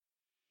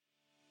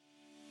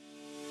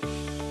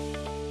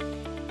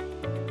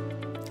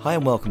Hi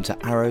and welcome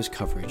to Arrow's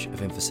coverage of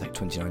InfoSec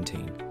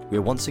 2019. We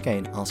are once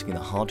again asking the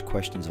hard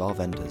questions of our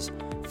vendors,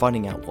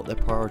 finding out what their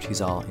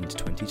priorities are into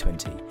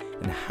 2020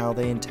 and how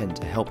they intend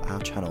to help our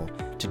channel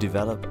to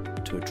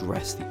develop to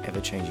address the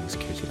ever-changing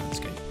security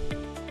landscape.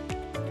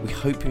 We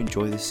hope you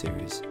enjoy this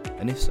series,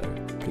 and if so,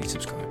 please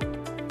subscribe.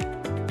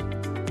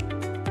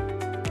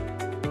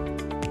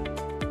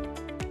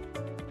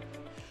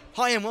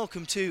 Hi and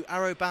welcome to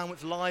Arrow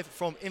Bandwidth Live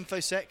from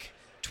InfoSec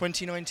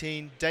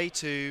 2019, Day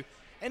 2,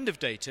 end of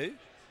Day 2.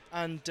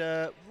 And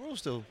we're all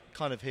still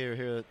kind of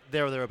here,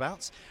 there or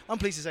thereabouts. I'm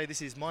pleased to say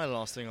this is my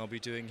last thing I'll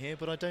be doing here,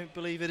 but I don't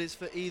believe it is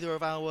for either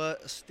of our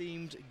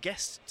esteemed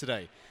guests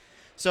today.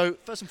 So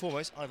first and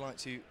foremost, I'd like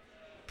to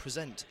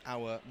present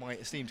my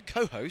esteemed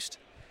co-host,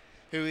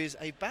 who is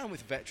a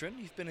bandwidth veteran.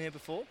 You've been here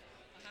before.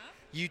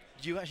 You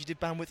actually did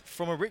bandwidth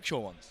from a rickshaw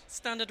once.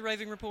 Standard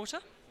roving reporter.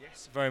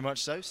 Yes, very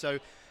much so. So,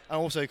 and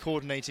also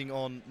coordinating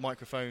on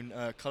microphone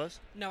colours.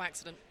 No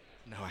accident.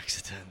 No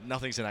accident.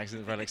 Nothing's an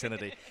accident for Alex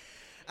Kennedy.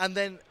 And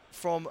then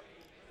from,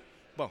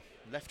 well,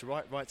 left to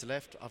right, right to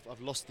left,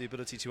 I've lost the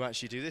ability to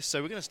actually do this.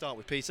 So we're going to start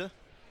with Peter.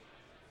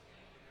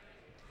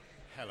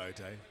 Hello,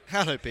 Dave.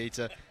 Hello,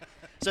 Peter.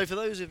 So for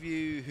those of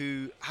you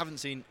who haven't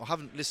seen or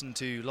haven't listened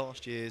to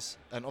last year's,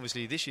 and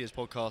obviously this year's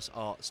podcasts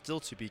are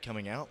still to be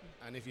coming out.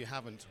 And if you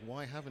haven't,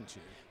 why haven't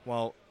you?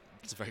 Well,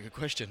 it's a very good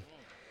question.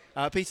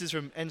 Peter's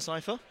from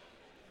NCipher.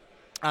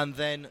 And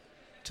then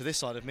to this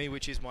side of me,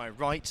 which is my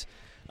right,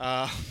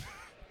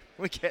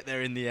 we get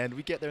there in the end. A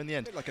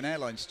bit like an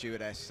airline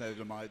stewardess, so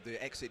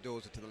the exit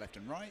doors are to the left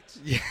and right.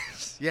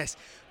 Yes.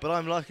 But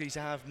I'm lucky to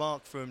have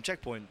Mark from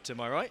Checkpoint to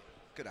my right.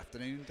 Good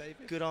afternoon,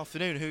 David. Good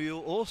afternoon, who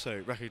you'll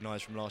also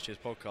recognise from last year's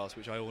podcast,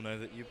 which I all know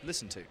that you've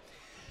listened to.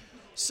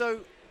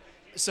 So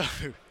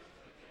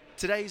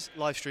today's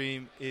live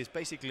stream is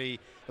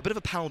basically a bit of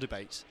a panel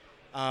debate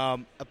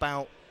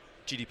about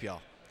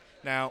GDPR.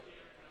 Now,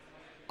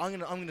 I'm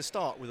going to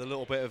start with a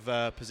little bit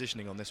of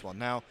positioning on this one.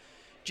 Now,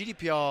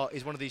 GDPR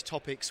is one of these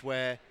topics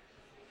where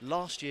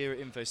last year at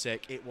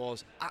InfoSec it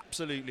was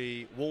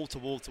absolutely wall to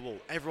wall to wall.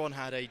 Everyone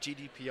had a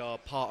GDPR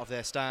part of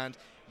their stand.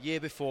 Year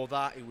before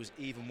that it was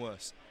even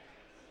worse.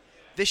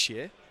 This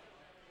year,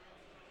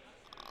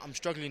 I'm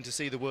struggling to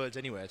see the words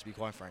anywhere, to be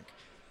quite frank.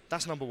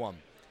 That's number one.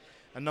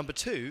 And number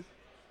two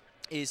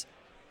is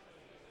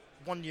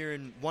 1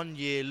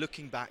 year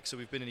looking back, so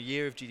we've been in a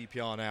year of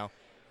GDPR now.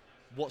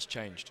 What's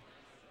changed?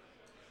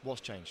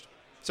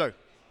 So,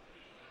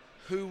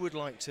 who would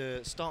like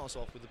to start us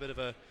off with a bit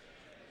of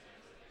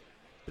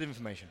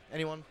information?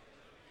 Anyone?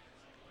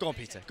 Go on,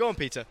 Peter. Come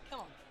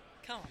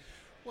on.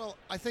 Well,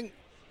 I think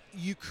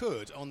you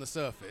could, on the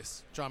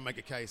surface, try and make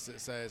a case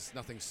that says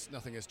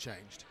nothing has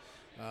changed.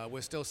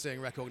 We're still seeing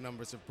record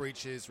numbers of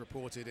breaches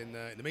reported in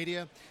the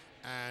media,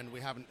 and we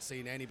haven't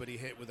seen anybody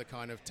hit with the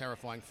kind of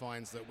terrifying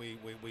fines that we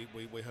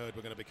heard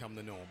were going to become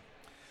the norm.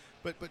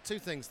 But two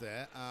things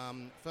there.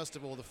 First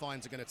of all, the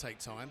fines are going to take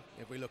time.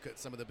 If we look at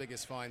some of the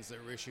biggest fines that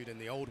were issued in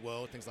the old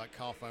world, things like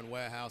Carphone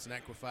Warehouse and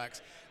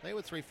Equifax, they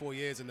were 3-4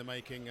 years in the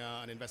making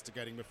and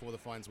investigating before the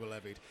fines were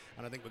levied.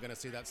 And I think we're going to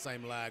see that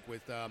same lag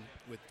with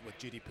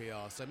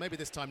GDPR. So maybe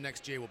this time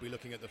next year we'll be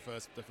looking at the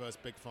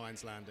first big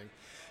fines landing.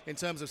 In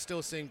terms of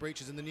still seeing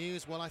breaches in the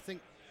news, well, I think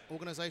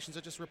organisations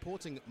are just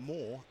reporting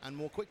more and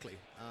more quickly.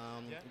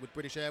 Would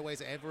British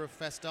Airways ever have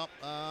fessed up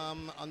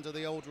under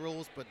the old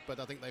rules? But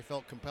I think they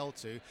felt compelled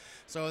to.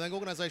 So I think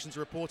organisations are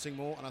reporting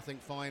more, and I think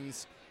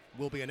fines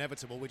will be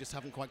inevitable. We just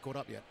haven't quite caught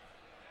up yet.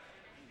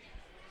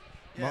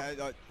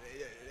 Yeah,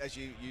 as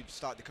you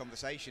start the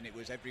conversation, it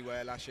was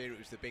everywhere last year. It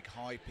was the big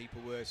hype.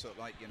 People were sort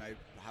of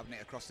having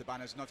it across the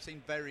banners, and I've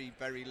seen very,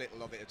 very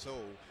little of it at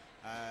all.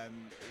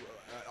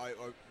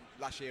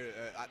 Last year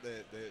at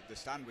the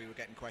stand, we were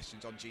getting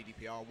questions on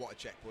GDPR. What are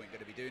Checkpoint going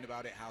to be doing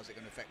about it? How's it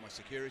going to affect my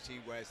security?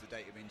 Where's the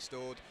data being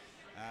stored?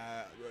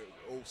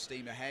 All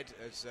steam ahead,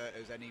 as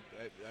any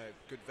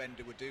good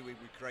vendor would do. We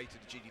created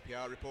a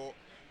GDPR report.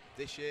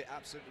 This year,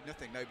 absolutely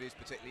nothing. Nobody's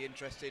particularly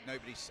interested.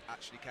 Nobody's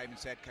actually came and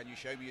said, can you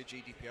show me a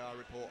GDPR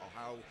report or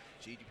how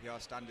GDPR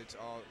standards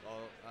are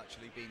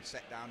actually being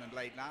set down and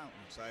laid down?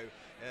 So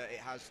it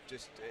has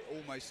just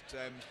almost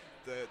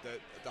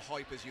the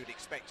hype as you'd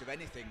expect of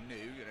anything new,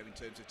 in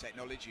terms of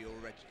technology or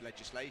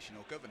legislation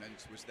or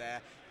governance was there,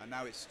 and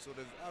now it's sort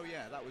of, oh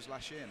yeah, that was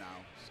last year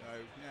now. So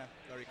yeah,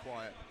 very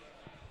quiet.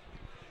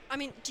 I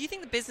mean, do you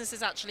think the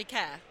businesses actually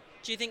care?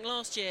 Do you think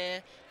last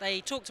year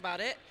they talked about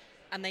it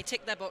and they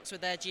ticked their box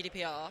with their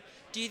GDPR?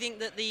 Do you think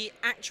that the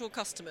actual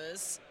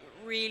customers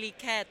really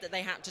cared that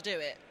they had to do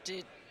it?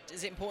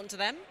 Is it important to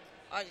them?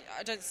 I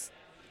don't...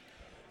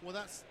 Well,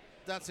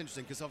 that's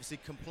interesting, because obviously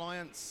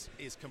compliance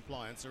is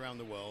compliance around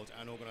the world,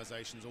 and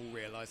organisations all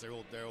realise they're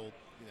all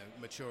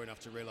mature enough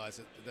to realise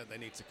that they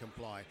need to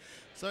comply.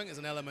 So I think there's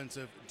an element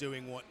of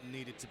doing what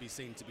needed to be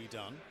seen to be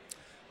done.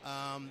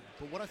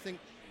 But what I think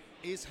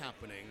is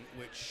happening,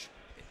 which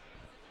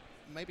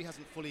maybe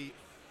hasn't fully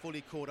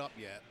caught up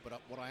yet, but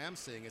what I am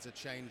seeing is a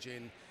change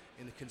in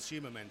the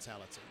consumer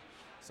mentality.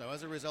 So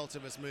as a result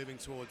of us moving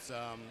towards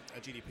a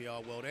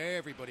GDPR world,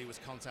 everybody was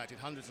contacted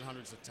hundreds and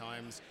hundreds of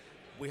times.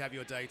 We have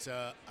your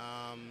data.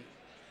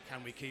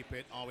 Can we keep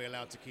it? Are we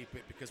allowed to keep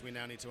it because we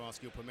now need to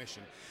ask your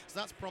permission? So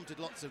that's prompted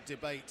lots of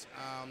debate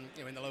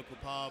in the local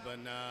pub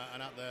and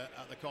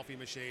at the coffee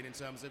machine in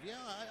terms of,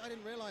 I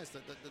didn't realise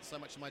that so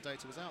much of my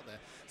data was out there.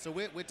 So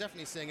we're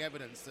definitely seeing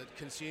evidence that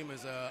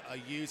consumers are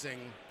using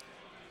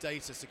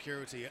data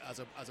security as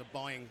a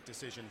buying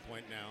decision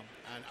point now,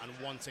 and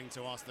wanting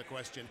to ask the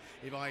question,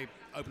 if I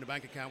open a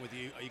bank account with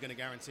you, are you going to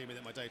guarantee me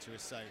that my data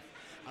is safe?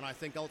 And I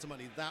think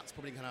ultimately that's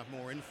probably going to have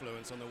more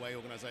influence on the way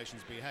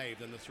organisations behave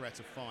than the threat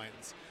of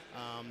fines,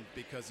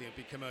 because it'd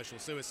be commercial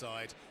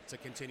suicide to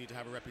continue to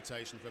have a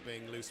reputation for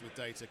being loose with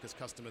data, because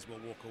customers will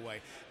walk away.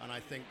 And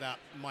I think that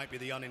might be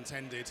the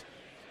unintended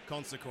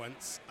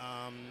consequence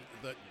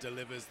that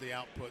delivers the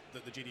output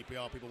that the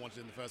GDPR people wanted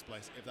in the first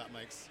place, if that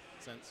makes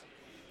sense.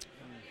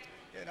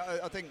 Yeah, no,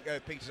 I think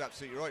Peter's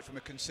absolutely right. From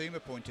a consumer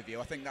point of view,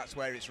 I think that's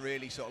where it's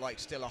really sort of like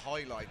still a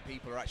highlight.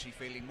 People are actually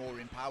feeling more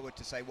empowered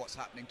to say, what's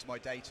happening to my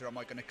data? Am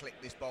I going to click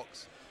this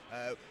box?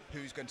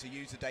 Who's going to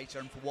use the data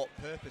and for what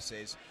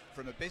purposes?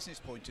 From a business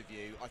point of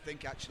view, I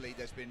think actually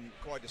there's been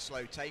quite a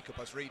slow take-up.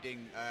 I was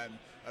reading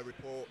a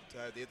report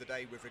the other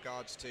day with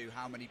regards to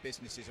how many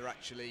businesses are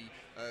actually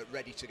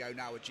ready to go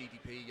now, are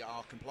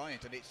GDPR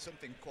compliant, and it's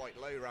something quite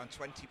low, around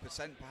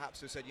 20%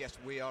 perhaps, who said, yes,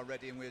 we are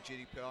ready and we are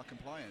GDPR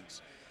compliant.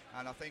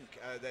 And I think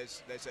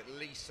there's at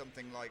least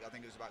something like, I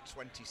think it was about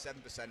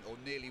 27% or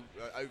nearly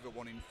over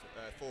 1 in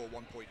 4,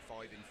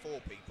 1.5 in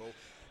 4 people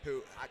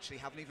who actually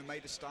haven't even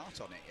made a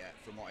start on it yet,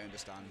 from what I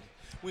understand.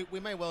 We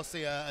may well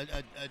see a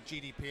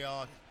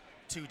GDPR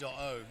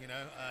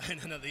 2.0, in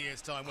another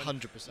year's time.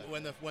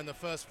 100%. When the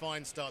first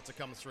fines start to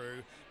come through,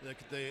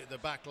 the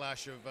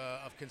backlash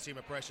of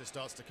consumer pressure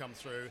starts to come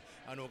through,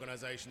 and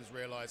organisations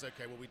realise,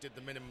 okay, well, we did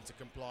the minimum to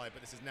comply,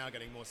 but this is now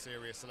getting more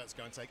serious, so let's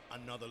go and take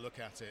another look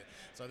at it.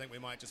 So I think we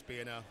might just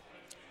be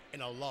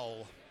in a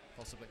lull,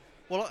 possibly.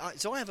 Well,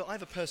 I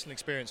have a personal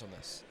experience on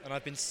this, and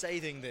I've been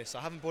saving this.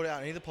 I haven't brought it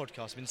out in any of the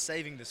podcasts. I've been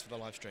saving this for the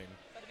live stream.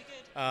 That'd be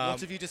good. What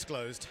have you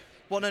disclosed?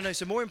 Well, no.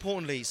 So more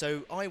importantly,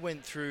 I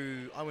went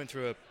through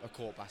a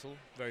court battle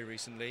very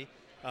recently,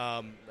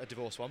 a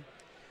divorce one,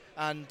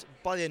 and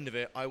by the end of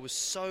it, I was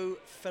so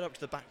fed up to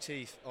the back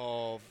teeth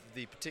of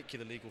the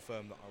particular legal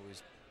firm that I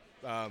was,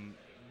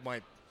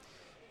 my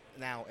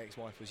now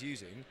ex-wife was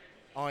using.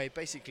 I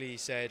basically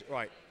said,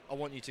 right, I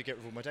want you to get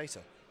rid of all my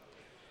data,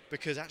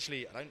 because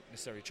actually I don't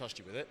necessarily trust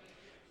you with it,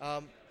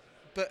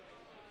 but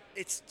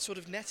it's sort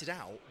of netted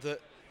out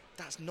that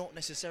that's not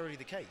necessarily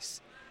the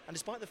case. And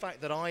despite the fact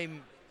that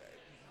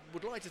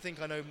would like to think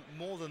I know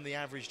more than the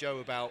average Joe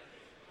about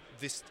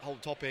this whole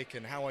topic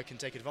and how I can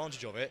take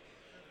advantage of it,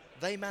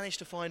 they managed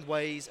to find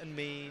ways and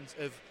means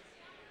of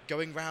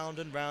going round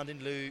and round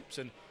in loops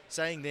and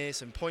saying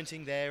this and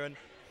pointing there, and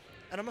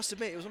I must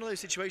admit it was one of those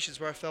situations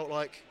where I felt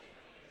like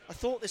I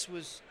thought this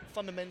was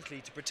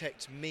fundamentally to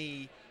protect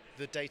me,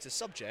 the data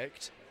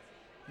subject,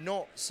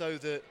 not so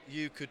that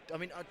you could. I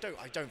mean, I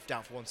don't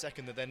doubt for one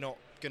second that they're not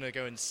going to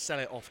go and sell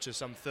it off to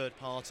some third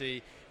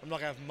party. I'm not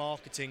going to have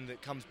marketing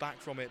that comes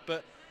back from it,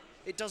 but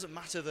it doesn't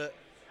matter that,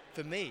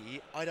 for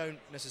me, I don't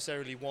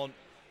necessarily want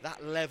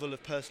that level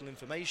of personal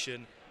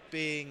information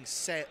being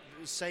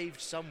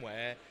saved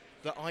somewhere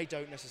that I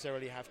don't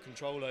necessarily have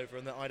control over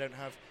and that I don't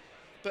have.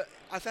 But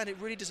I found it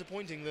really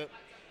disappointing that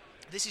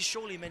this is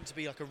surely meant to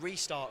be like a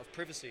restart of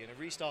privacy and a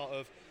restart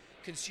of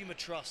consumer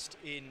trust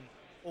in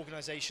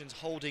organisations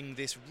holding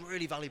this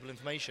really valuable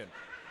information.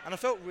 And I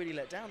felt really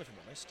let down, if I'm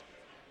honest.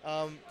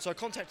 So I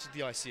contacted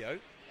the ICO,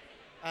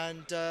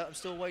 and I'm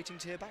still waiting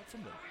to hear back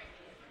from them.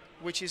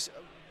 Which is,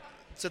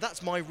 so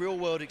that's my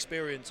real-world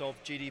experience of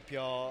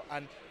GDPR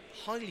and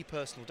highly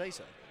personal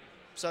data.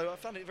 So I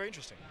found it very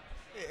interesting.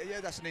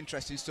 Yeah, that's an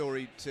interesting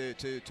story to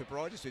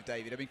provide us with,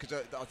 David. I mean,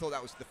 because I thought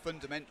that was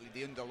fundamentally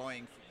the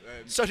underlying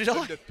so did I.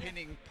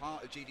 underpinning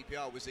part of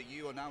GDPR was that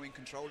you are now in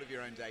control of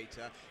your own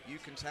data. You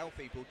can tell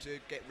people to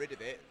get rid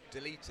of it,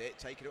 delete it,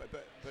 take it away.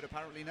 But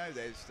apparently no,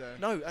 there's...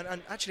 No,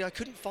 and actually I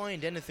couldn't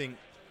find anything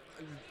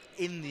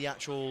in the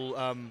actual,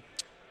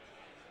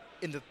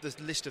 in the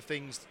list of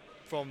things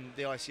from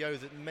the ICO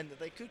that meant that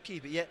they could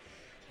keep it, yet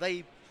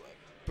they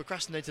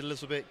procrastinated a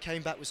little bit,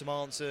 came back with some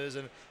answers,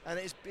 and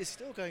it's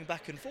still going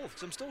back and forth,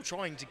 because I'm still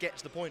trying to get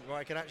to the point where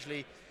I can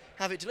actually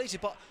have it deleted.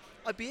 But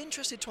I'd be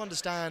interested to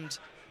understand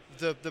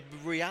the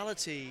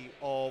reality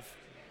of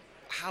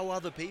how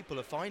other people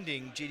are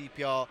finding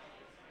GDPR,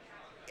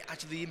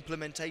 actually the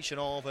implementation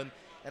of, and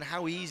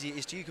how easy it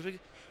is to use,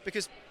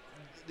 because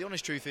the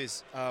honest truth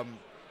is, I've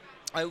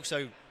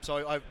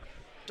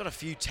done a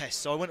few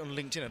tests. So I went on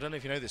LinkedIn. I don't know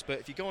if you know this, but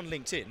if you go on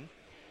LinkedIn,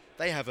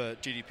 they have a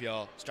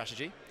GDPR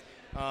strategy,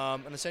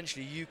 and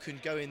essentially you can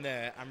go in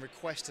there and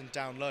request and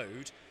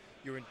download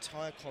your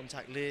entire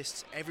contact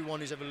lists, everyone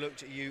who's ever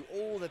looked at you,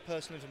 all their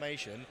personal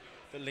information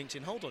that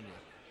LinkedIn hold on you.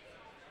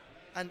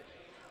 And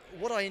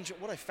what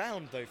I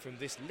found though from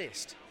this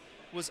list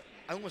was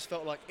I almost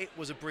felt like it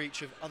was a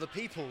breach of other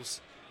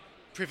people's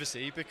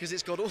privacy, because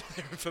it's got all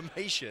their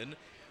information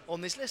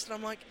on this list, and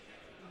I'm like,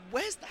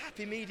 where's the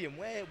happy medium?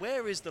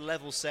 Where is the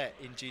level set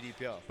in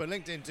GDPR? But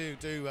LinkedIn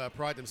do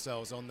pride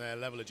themselves on their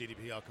level of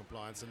GDPR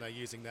compliance, and they're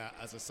using that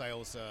as a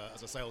sales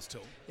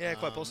tool. Yeah,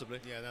 quite possibly.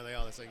 Yeah, no, they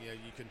are. They're saying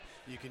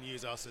you can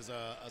use us as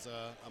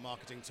a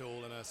marketing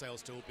tool and a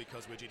sales tool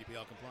because we're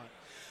GDPR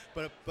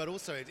compliant. But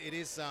also it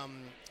is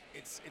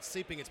it's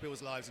seeping into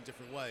people's lives in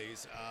different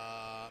ways.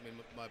 I mean,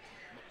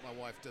 my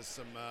wife does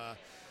some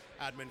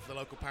admin for the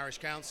local parish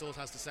council,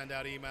 has to send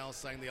out emails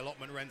saying the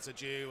allotment rents are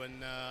due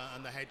and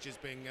the hedge is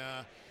being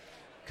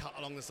cut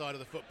along the side of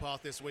the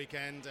footpath this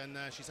weekend, and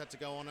she's had to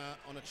go on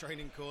a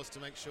training course to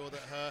make sure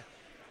that her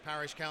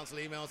parish council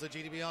emails are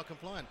GDPR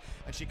compliant,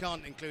 and she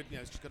can't include,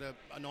 she's got to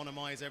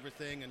anonymise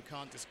everything and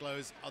can't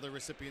disclose other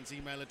recipients'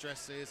 email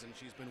addresses, and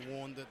she's been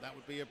warned that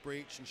would be a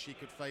breach and she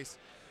could face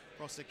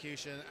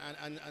prosecution,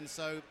 and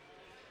so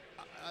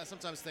I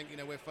sometimes think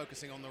we're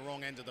focusing on the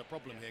wrong end of the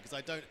problem here, because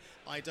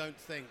I don't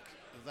think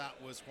that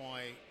was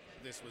why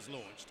this was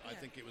launched. Yeah. I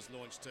think it was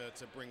launched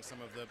to bring some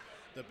of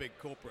the big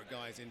corporate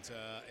guys into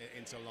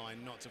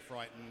line, not to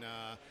frighten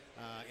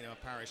a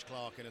parish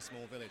clerk in a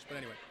small village. But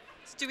anyway.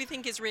 So do we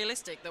think it's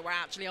realistic that we're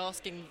actually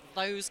asking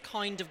those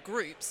kind of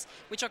groups,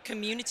 which are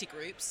community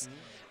groups,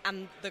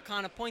 and the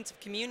kind of point of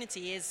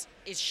community is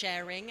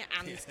sharing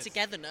and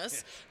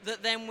togetherness,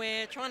 that then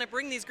we're trying to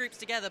bring these groups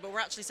together, but we're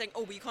actually saying,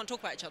 oh, well, you can't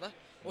talk about each other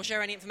or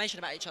share any information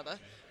about each other?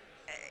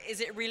 Is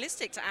it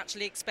realistic to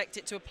actually expect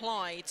it to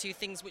apply to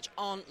things which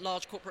aren't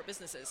large corporate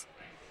businesses?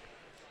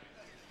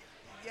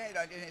 Yeah,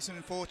 and it's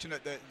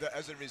unfortunate that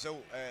as a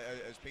result,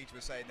 as Peter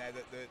was saying there,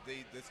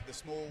 that the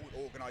small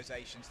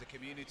organisations, the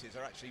communities,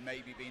 are actually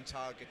maybe being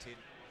targeted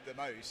the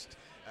most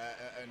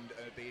and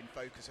being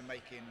focused and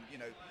making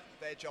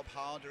their job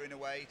harder in a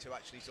way to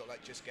actually sort of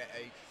like just get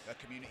a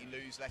community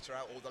newsletter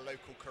out, or the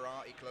local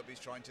karate club is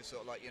trying to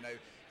sort of like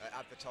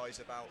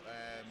advertise about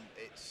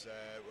its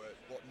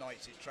what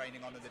nights it's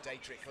training on and the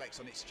data it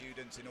collects on its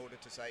students in order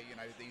to say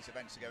these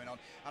events are going on.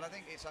 And I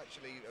think it's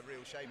actually a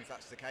real shame if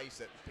that's the case,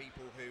 that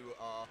people who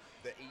are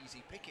the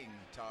easy picking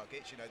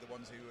targets, the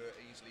ones who are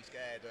easily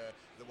scared, are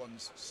the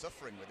ones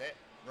suffering with it,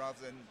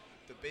 rather than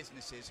the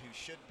businesses who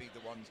should be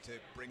the ones to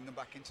bring them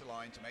back into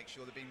line, to make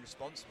sure they're being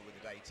responsible with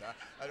the data,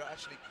 are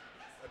actually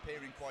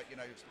appearing quite,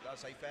 I'd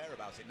say, fair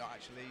about it, not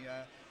actually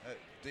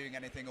doing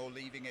anything or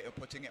leaving it or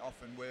putting it off,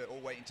 and we're all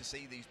waiting to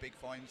see these big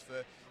fines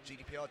for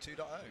GDPR 2.0.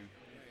 Yeah,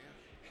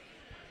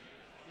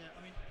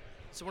 I mean,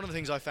 so one of the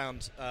things I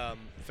found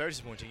very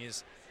disappointing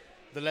is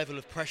the level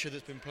of pressure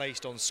that's been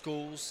placed on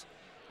schools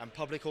and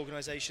public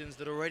organisations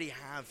that already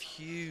have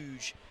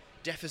huge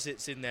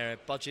deficits in their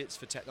budgets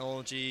for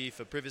technology,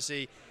 for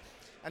privacy.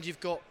 And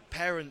you've got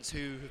parents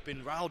who have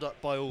been riled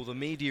up by all the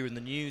media and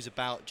the news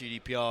about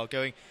GDPR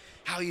going,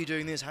 how are you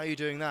doing this, how are you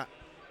doing that?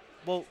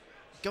 Well,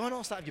 go and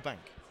ask that of your bank.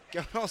 Go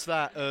and ask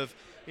that of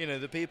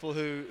the people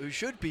who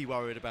should be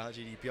worried about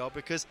GDPR,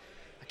 because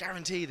I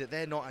guarantee that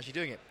they're not actually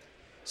doing it.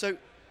 So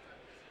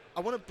I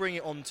want to bring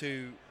it on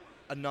to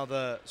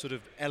another sort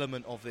of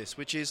element of this,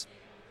 which is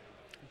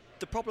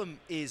the problem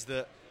is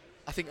that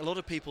I think a lot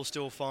of people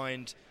still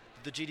find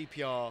the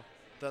GDPR,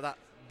 that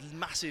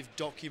massive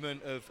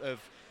document of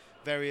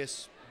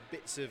various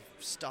bits of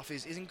stuff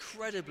is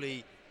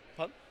incredibly...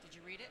 Pardon? Did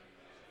you read it?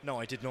 No,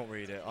 I did not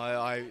read it.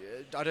 I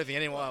don't think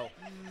anyone...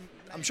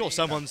 I'm sure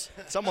someone's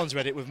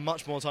read it with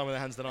much more time on their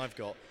hands than I've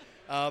got.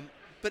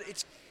 But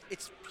it's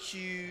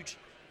huge,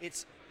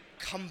 it's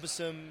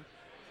cumbersome,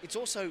 it's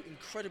also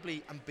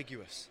incredibly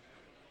ambiguous.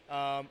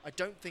 I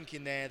don't think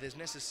in there's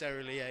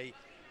necessarily a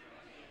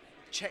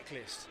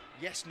checklist.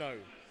 Yes, no.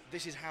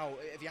 This is how...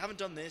 If you haven't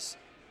done this,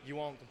 you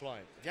aren't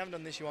compliant. If you haven't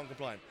done this, you aren't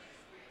compliant.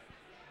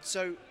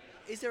 So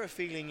is there a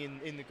feeling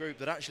in the group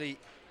that actually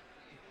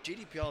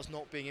GDPR is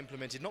not being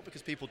implemented, not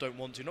because people don't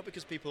want to, not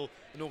because people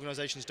and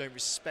organisations don't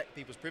respect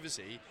people's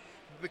privacy,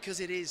 but because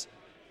it is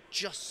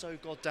just so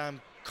goddamn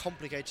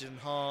complicated and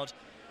hard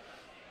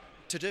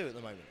to do at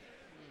the moment?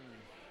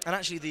 And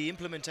actually the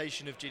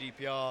implementation of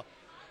GDPR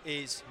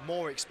is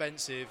more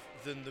expensive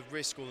than the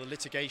risk or the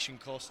litigation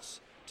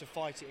costs to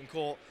fight it in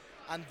court.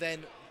 And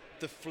then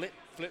the flip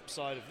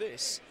side of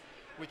this,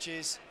 which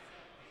is,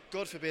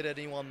 God forbid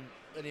any one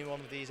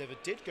of these ever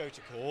did go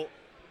to court,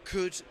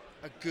 could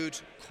a good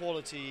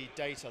quality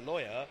data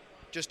lawyer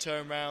just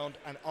turn around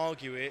and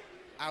argue it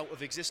out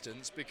of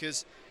existence,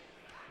 because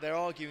they're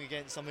arguing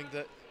against something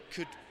that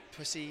could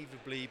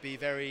perceivably be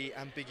very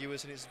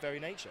ambiguous in its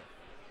very nature?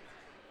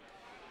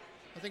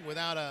 I think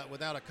without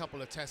a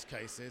couple of test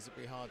cases,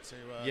 it'd be hard to.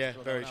 Yeah,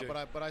 very true.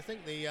 But I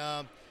think the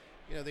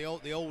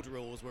old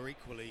rules were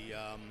equally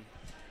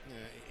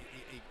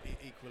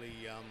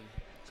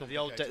So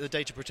the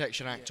Data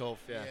Protection Act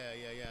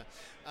Yeah.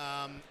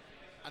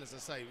 And as I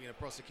say,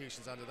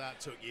 prosecutions under that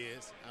took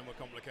years and were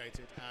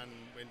complicated and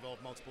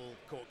involved multiple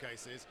court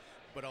cases.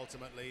 But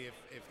ultimately,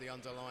 if the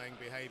underlying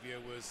behaviour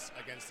was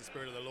against the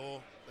spirit of the law,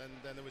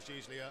 then there was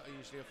usually a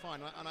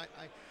fine. And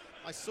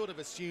I sort of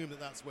assume that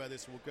that's where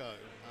this will go.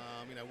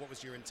 What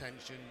was your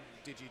intention?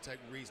 Did you take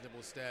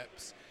reasonable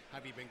steps?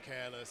 Have you been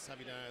careless? Have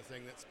you done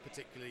anything that's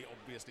particularly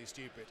obviously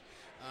stupid?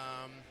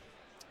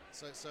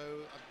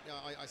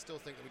 I still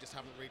think that we just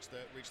haven't reached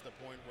the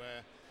point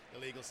where the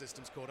legal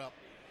system's caught up.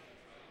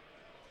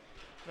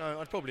 No,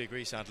 I'd probably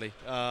agree, sadly.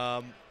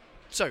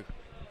 So,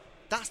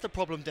 that's the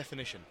problem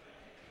definition.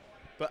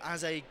 But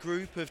as a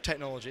group of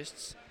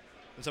technologists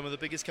and some of the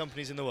biggest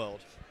companies in the world,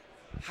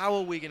 how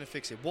are we going to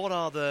fix it? What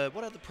are the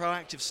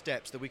proactive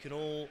steps that we can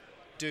all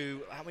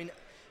do? I mean,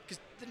 because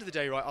at the end of the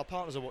day, right, our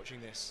partners are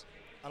watching this,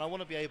 and I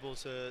want to be able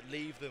to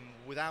leave them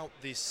without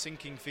this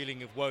sinking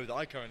feeling of woe that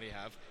I currently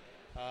have,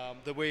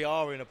 that we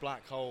are in a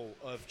black hole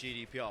of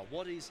GDPR.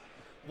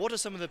 What are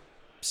some of the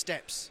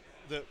steps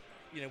that,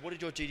 what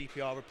did your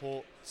GDPR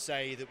report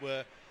say that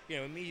were,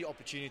 immediate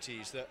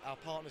opportunities that our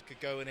partners could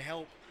go and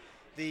help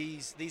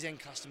these end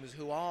customers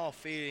who are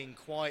feeling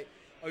quite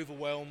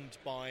overwhelmed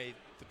by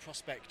the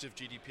prospect of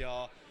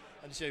GDPR?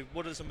 And so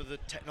what are some of the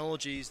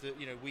technologies that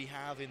we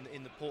have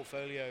in the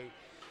portfolio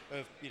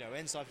of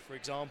Encipher, for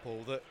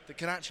example, that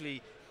can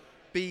actually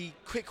be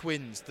quick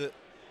wins? That,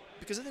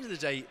 because at the end of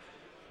the day,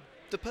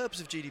 the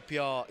purpose of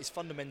GDPR is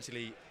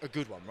fundamentally a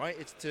good one, right?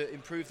 It's to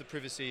improve the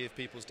privacy of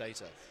people's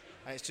data,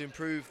 and it's to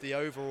improve the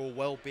overall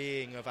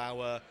well-being of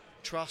our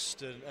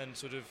trust and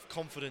sort of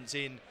confidence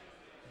in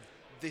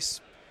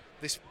this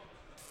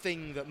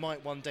thing that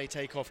might one day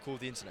take off called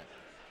the internet.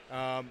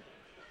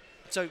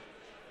 So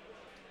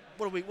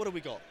what have we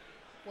got?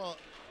 Well,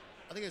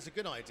 I think it's a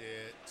good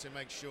idea to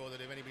make sure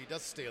that if anybody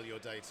does steal your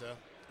data,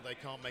 they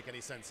can't make any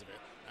sense of it.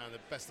 And the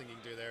best thing you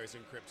can do there is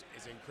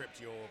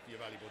encrypt your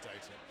valuable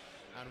data.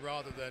 And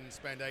rather than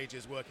spend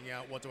ages working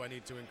out what do I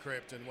need to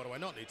encrypt and what do I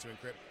not need to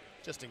encrypt,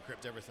 just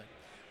encrypt everything.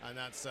 And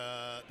that's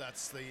the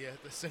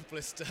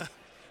simplest.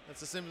 That's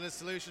the simplest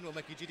solution. Will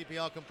make you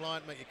GDPR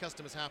compliant, make your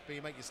customers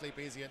happy, make you sleep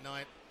easy at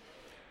night.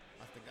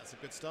 I think that's a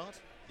good start.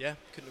 Yeah,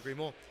 couldn't agree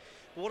more.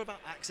 But what about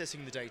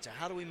accessing the data?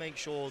 How do we make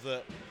sure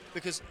that,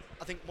 because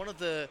I think one of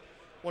the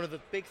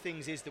big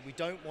things is that we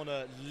don't want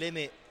to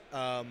limit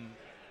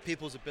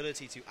people's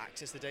ability to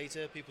access the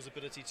data, people's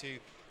ability to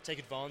take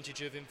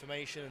advantage of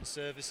information and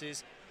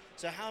services.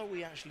 So how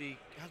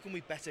can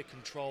we better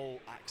control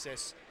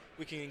access?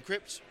 We can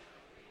encrypt,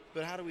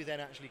 but how do we then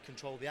actually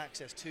control the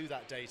access to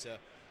that data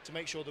to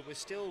make sure that we're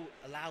still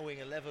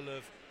allowing a level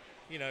of,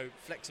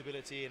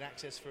 flexibility and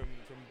access from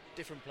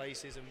different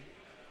places? And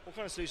what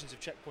kind of solutions have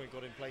Checkpoint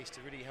got in place to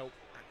really help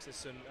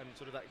access and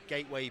sort of that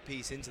gateway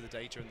piece into the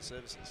data and the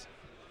services?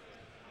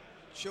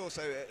 Sure,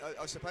 so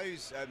I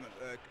suppose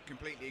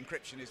completely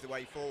encryption is the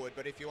way forward,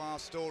 but if you are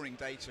storing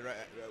data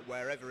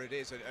wherever it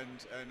is,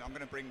 and I'm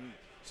going to bring,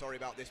 sorry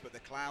about this, but the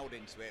cloud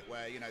into it,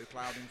 where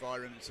cloud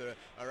environments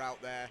are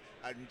out there,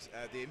 and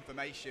the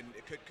information,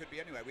 it could be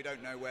anywhere. We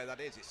don't know where that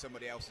is. It's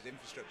somebody else's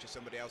infrastructure,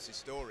 somebody else's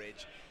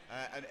storage,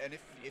 and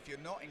if you're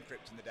not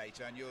encrypting the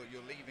data and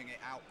you're leaving it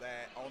out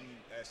there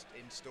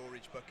in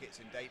storage buckets,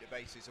 in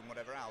databases and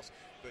whatever else,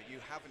 but you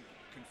haven't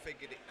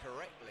configured it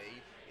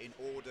correctly in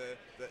order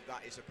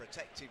that is a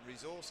protected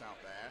resource out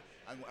there,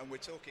 and we're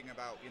talking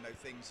about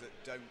things that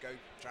don't go,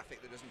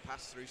 traffic that doesn't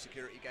pass through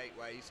security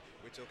gateways.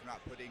 We're talking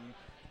about putting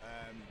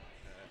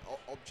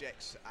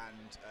objects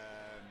and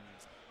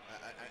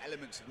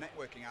elements of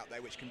networking out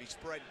there which can be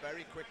spread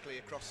very quickly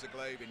across the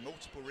globe in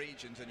multiple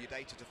regions, and your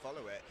data to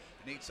follow it.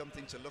 You need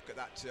something to look at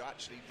that to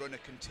actually run a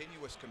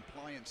continuous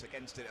compliance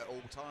against it at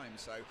all times.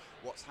 So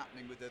what's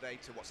happening with the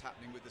data, what's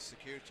happening with the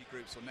security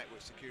groups or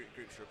network security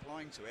groups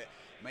replying to it,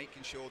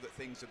 making sure that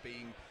things are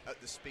being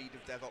at the speed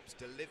of DevOps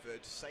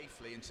delivered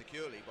safely and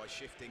securely by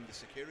shifting the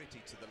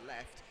security to the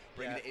left,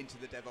 bringing it into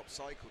the DevOps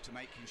cycle, to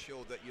making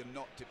sure that you're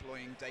not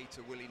deploying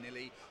data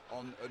willy-nilly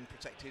on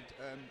unprotected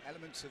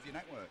elements of your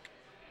network.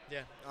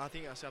 Yeah, I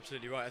think that's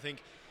absolutely right. I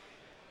think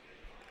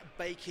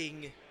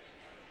baking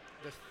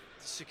the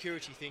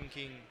security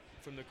thinking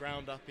from the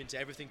ground up into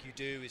everything you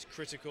do is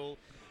critical.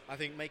 I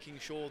think making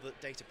sure that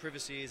data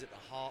privacy is at the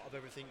heart of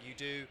everything you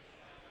do,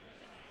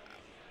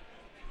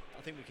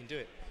 I think we can do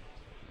it.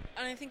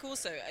 And I think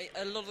also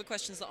a lot of the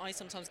questions that I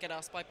sometimes get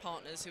asked by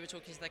partners who are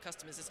talking to their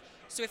customers is,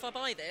 so if I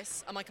buy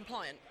this, am I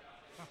compliant?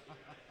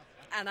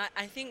 And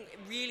I think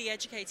really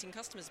educating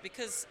customers,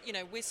 because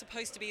we're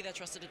supposed to be their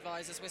trusted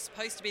advisors, we're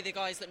supposed to be the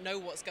guys that know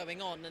what's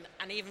going on,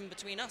 and even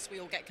between us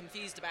we all get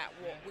confused about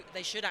what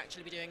they should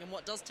actually be doing and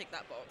what does tick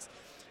that box.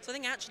 So I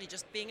think actually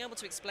just being able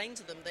to explain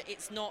to them that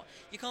it's not,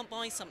 you can't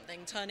buy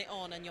something, turn it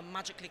on and you're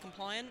magically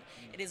compliant.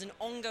 It is an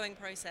ongoing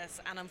process,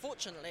 and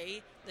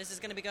unfortunately this is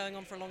going to be going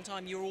on for a long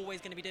time. You're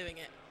always going to be doing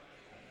it.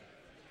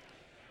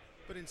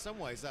 But in some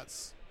ways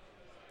that's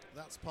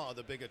part of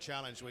the bigger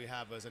challenge we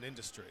have as an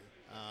industry,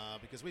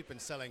 because we've been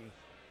selling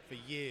for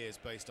years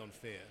based on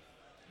fear,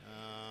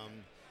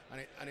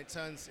 and it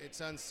turns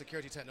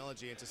security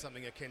technology into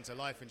something akin to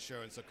life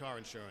insurance or car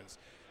insurance.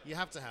 You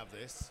have to have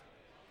this,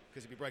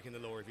 because you'll be breaking the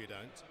law if you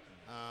don't.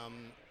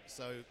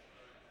 So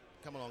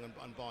come along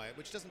and buy it,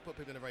 which doesn't put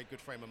people in a very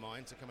good frame of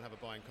mind to come and have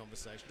a buying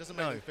conversation. It doesn't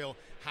make them feel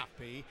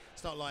happy.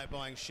 It's not like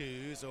buying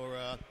shoes or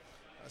a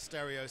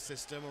stereo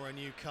system or a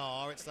new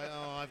car. It's like,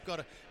 I've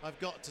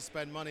got to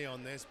spend money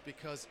on this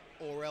because,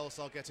 or else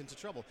I'll get into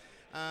trouble.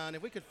 And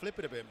if we could flip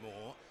it a bit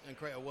more and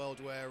create a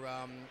world where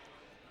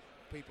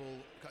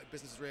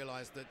businesses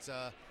realise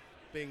that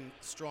being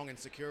strong in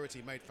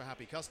security made for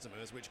happy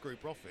customers, which grew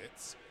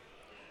profits.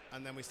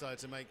 And then we started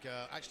to make,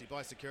 actually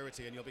buy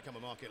security and you'll become a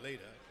market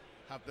leader.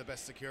 Have the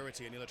best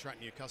security and you'll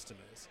attract new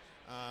customers.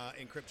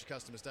 Encrypt your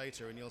customers'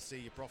 data and you'll see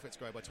your profits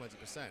grow by 20%.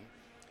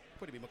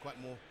 Probably be quite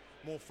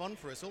more fun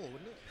for us all,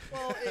 wouldn't it?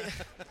 Well,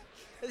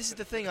 this is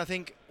the thing. I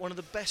think one of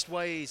the best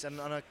ways, and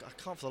I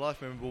can't for the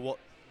life remember what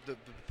the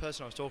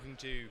person I was talking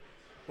to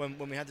when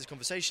we had this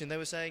conversation, they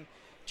were saying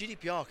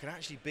GDPR can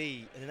actually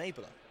be an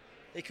enabler.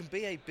 It can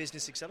be a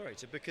business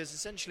accelerator because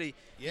essentially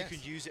you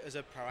could use it as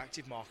a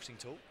proactive marketing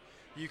tool.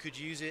 You could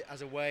use it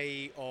as a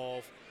way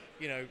of,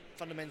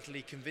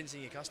 fundamentally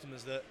convincing your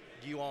customers that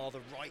you are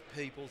the right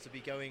people to be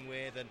going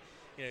with, and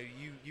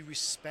you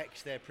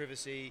respect their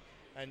privacy,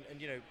 and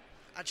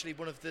actually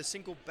one of the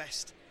single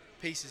best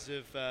pieces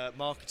of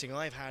marketing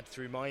I've had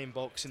through my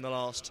inbox in the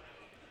last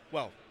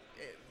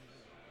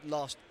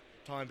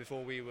time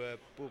before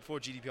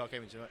GDPR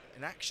came into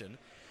action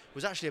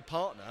was actually a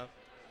partner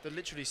that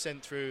literally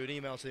sent through an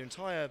email to the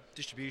entire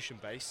distribution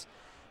base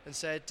and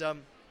said,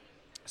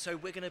 so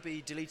we're going to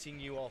be deleting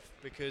you off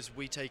because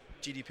we take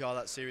GDPR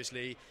that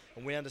seriously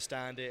and we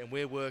understand it, and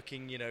we're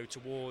working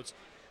towards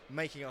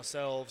making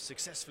ourselves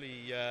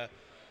successfully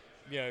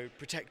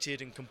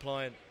protected and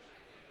compliant.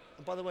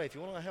 And by the way, if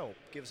you want our help,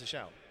 give us a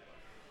shout.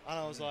 And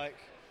I was like,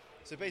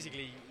 so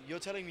basically you're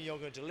telling me you're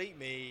going to delete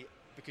me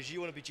because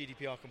you want to be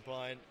GDPR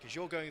compliant, because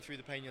you're going through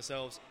the pain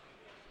yourselves,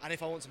 and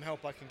if I want some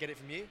help I can get it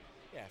from you?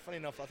 Yeah, funny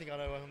enough, I think I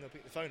know who I'm going to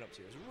pick the phone up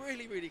to. It was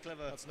really, really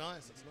clever. That's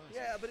nice.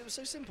 Yeah, but it was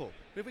so simple.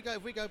 But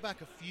if we go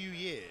back a few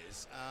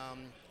years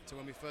to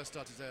when we first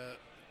started to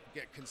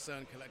get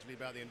concerned collectively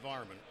about the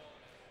environment,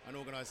 an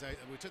organisation,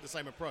 we took the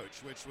same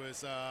approach, which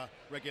was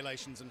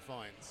regulations and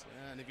fines.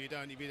 And if you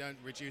don't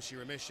reduce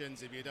your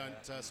emissions, if you don't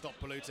stop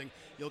polluting,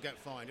 you'll get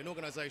fined. And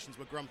organisations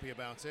were grumpy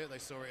about it. They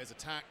saw it as a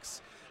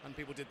tax, and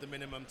people did the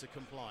minimum to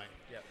comply.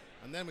 Yep.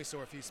 And then we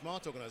saw a few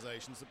smart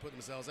organisations that put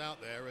themselves out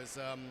there as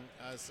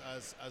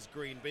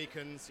green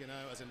beacons,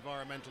 as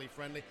environmentally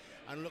friendly.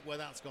 And look where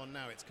that's gone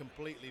now. It's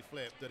completely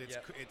flipped. That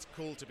it's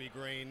cool to be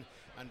green,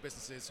 and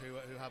businesses who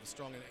have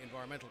strong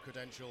environmental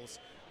credentials.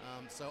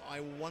 So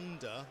I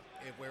wonder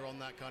if we're on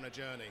that kind of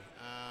journey,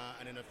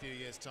 and in a few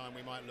years' time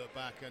we might look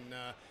back and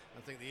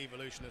think the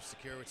evolution of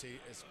security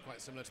is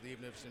quite similar to the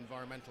evolution of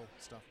environmental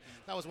stuff.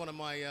 That was one of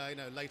my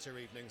later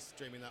evenings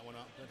dreaming that one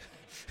up.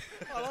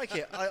 I like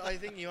it. I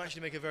think you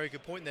actually make a very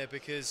good point there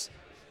because,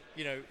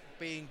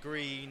 being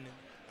green,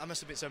 I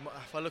must admit, so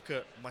if I look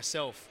at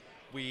myself,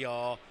 we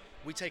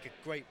take a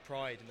great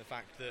pride in the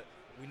fact that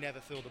we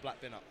never fill the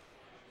black bin up.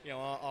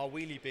 Our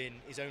wheelie bin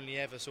is only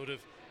ever sort of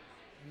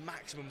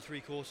maximum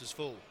 3/4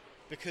 full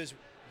because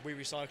we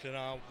recycle and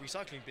our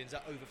recycling bins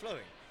are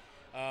overflowing.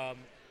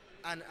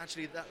 And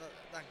actually that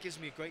gives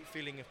me a great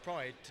feeling of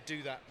pride to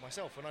do that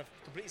myself, and I've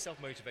completely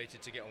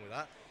self-motivated to get on with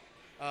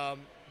that.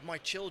 My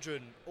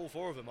children, all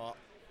 4 of them, are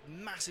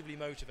massively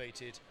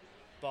motivated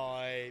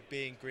by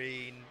being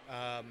green.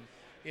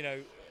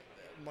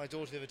 My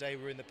daughter the other day,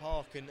 we were in the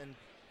park and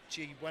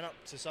she went up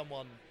to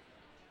someone,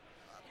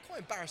 quite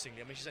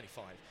embarrassingly, I mean she's only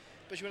 5,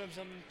 but she went up to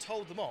someone and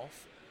told them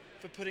off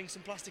for putting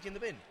some plastic in the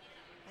bin.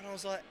 And I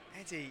was like,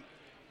 Eddie,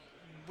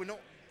 we're not...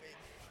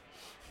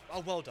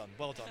 Oh, well done.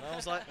 And I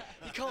was like,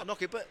 you can't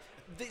knock it, but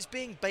it's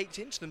being baked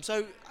into them.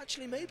 So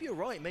actually, maybe you're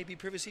right. Maybe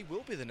privacy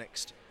will be the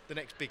next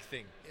big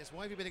thing. Yes.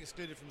 Why have you been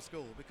excluded from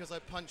school? Because I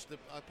punched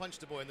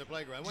the boy in the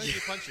playground. Why did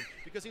you punch him?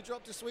 Because he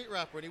dropped a sweet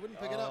wrapper and he wouldn't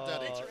pick it up,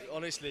 Daddy.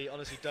 Honestly,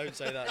 don't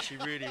say that. She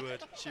really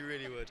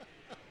would.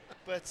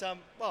 But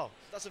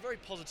that's a very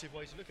positive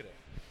way to look at it.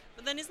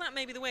 But then is that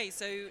maybe the way?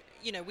 So,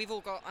 we've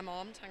all got, I'm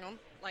armed, hang on,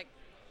 like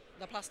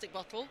the plastic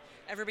bottle.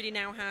 Everybody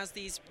now has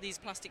these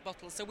plastic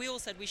bottles. So we all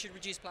said we should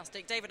reduce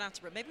plastic. David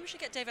Attenborough, maybe we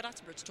should get David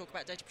Attenborough to talk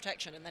about data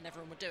protection and then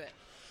everyone would do it.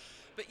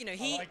 But,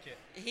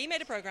 he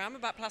made a program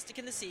about plastic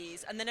in the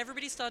seas, and then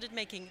everybody started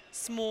making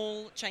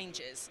small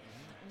changes.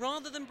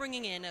 Rather than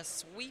bringing in a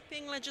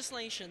sweeping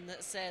legislation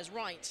that says,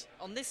 right,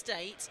 on this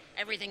date,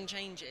 everything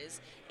changes,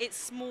 it's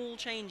small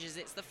changes.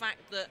 It's the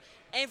fact that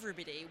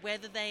everybody,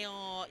 whether they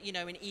are,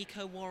 an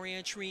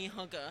eco-warrior, tree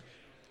hugger,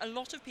 a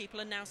lot of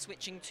people are now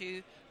switching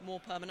to more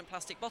permanent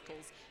plastic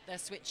bottles. They're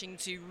switching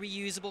to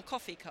reusable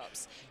coffee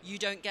cups. You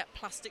don't get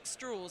plastic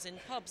straws in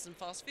pubs and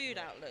fast food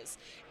outlets.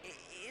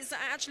 Is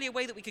that actually a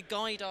way that we could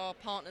guide our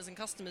partners and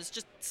customers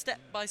just step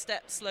by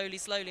step, slowly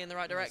in the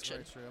right direction?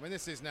 That's very true. I mean,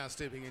 this is now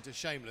stooping into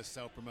shameless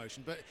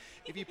self-promotion, but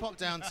if you pop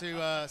down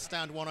to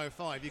stand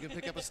 105, you can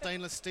pick up a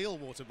stainless steel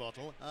water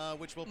bottle,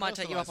 which will might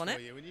take you up on for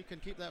it. you, and you can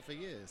keep that for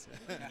years.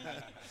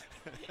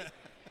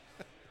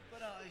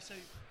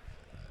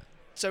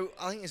 So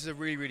I think this is a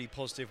really, really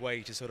positive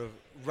way to sort of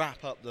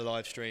wrap up the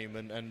live stream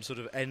and sort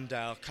of end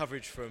our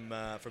coverage from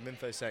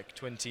InfoSec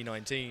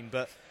 2019.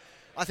 But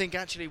I think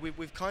actually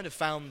we've kind of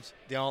found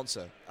the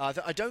answer.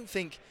 I don't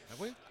think...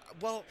 Have we?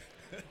 Well,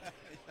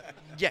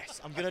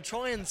 yes. I'm going to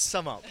try and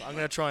sum up. Right, I'm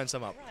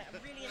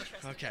really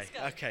interested.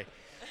 Okay.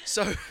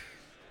 So,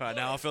 right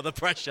now I feel the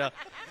pressure.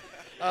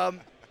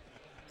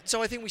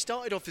 So I think we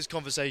started off this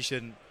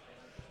conversation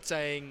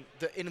saying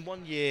that in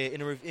 1 year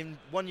in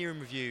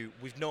review,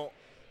 we've not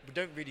we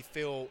don't really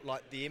feel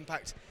like the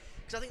impact.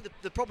 Because I think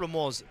the problem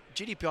was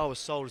GDPR was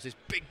sold as this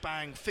big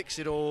bang, fix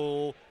it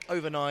all,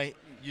 overnight,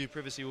 your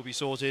privacy will be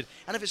sorted.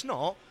 And if it's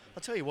not,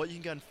 I'll tell you what, you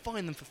can go and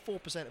fine them for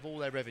 4% of all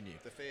their revenue.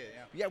 The fear,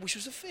 Yeah, which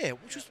was a fear,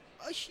 which was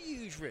a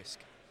huge risk.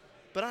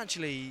 But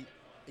actually,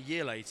 a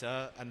year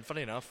later, and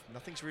funny enough,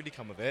 nothing's really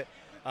come of it.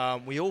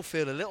 We all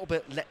feel a little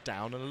bit let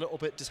down and a little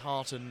bit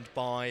disheartened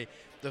by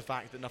the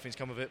fact that nothing's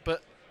come of it.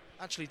 But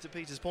actually, to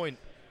Peter's point,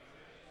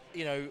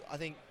 I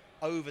think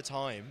over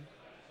time,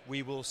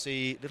 we will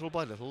see little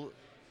by little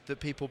that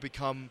people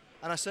become,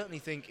 and I certainly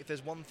think if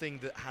there's one thing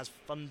that has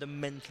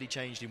fundamentally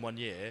changed in 1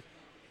 year,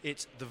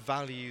 it's the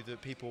value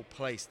that people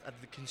place,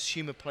 the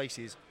consumer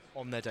places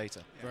on their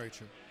data. Very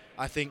true.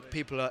 I think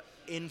people are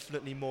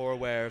infinitely more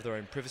aware of their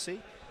own privacy.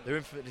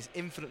 They're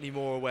infinitely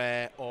more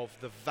aware of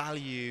the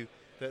value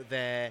that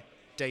their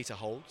data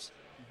holds.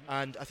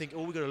 And I think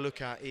all we've got to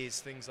look at is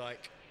things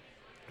like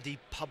the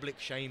public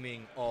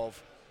shaming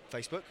of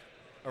Facebook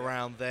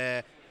around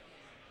their,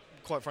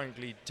 quite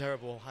frankly,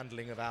 terrible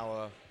handling of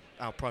our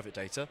private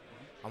data.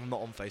 I'm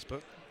not on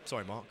Facebook.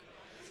 Sorry, Mark.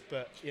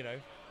 But,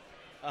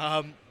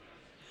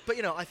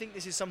 I think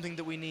this is something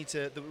that we need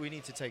to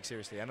take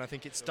seriously, and I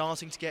think it's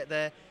starting to get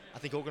there. I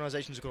think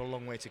organisations have got a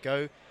long way to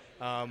go.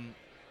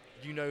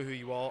 You know who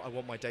you are. I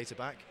want my data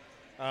back.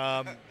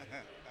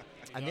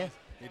 And yeah,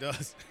 he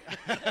does.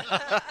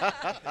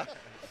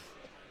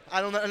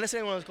 And on that, unless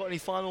anyone has got any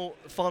final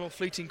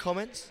fleeting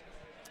comments.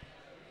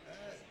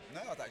 No,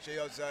 I thought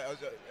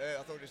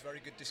it was a very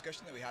good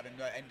discussion that we had, and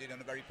ended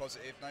on a very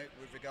positive note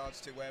with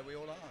regards to where we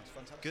all are. It's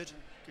fantastic.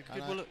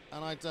 Good.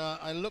 And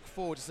I look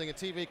forward to seeing a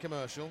TV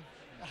commercial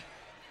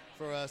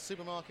for a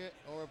supermarket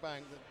or a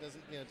bank that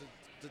doesn't,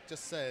 that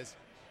just says,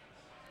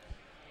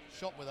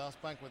 "Shop with us,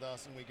 bank with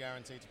us, and we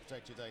guarantee to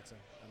protect your data."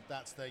 And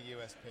that's their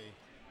USP.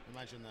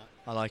 Imagine that.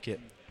 I like it.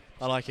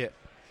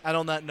 And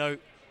on that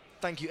note,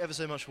 thank you ever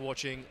so much for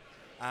watching,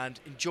 and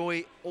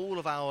enjoy all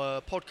of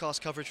our podcast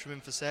coverage from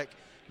InfoSec.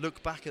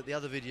 Look back at the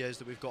other videos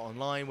that we've got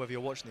online, whether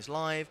you're watching this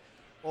live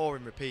or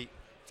in repeat.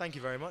 Thank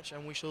you very much,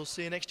 and we shall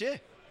see you next year.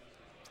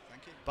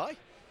 Thank you. Bye.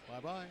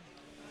 Bye-bye.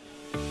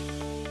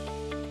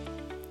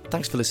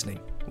 Thanks for listening.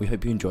 We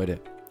hope you enjoyed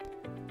it.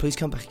 Please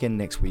come back again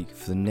next week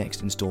for the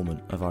next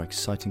instalment of our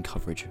exciting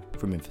coverage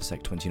from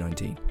InfoSec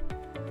 2019.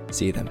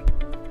 See you then.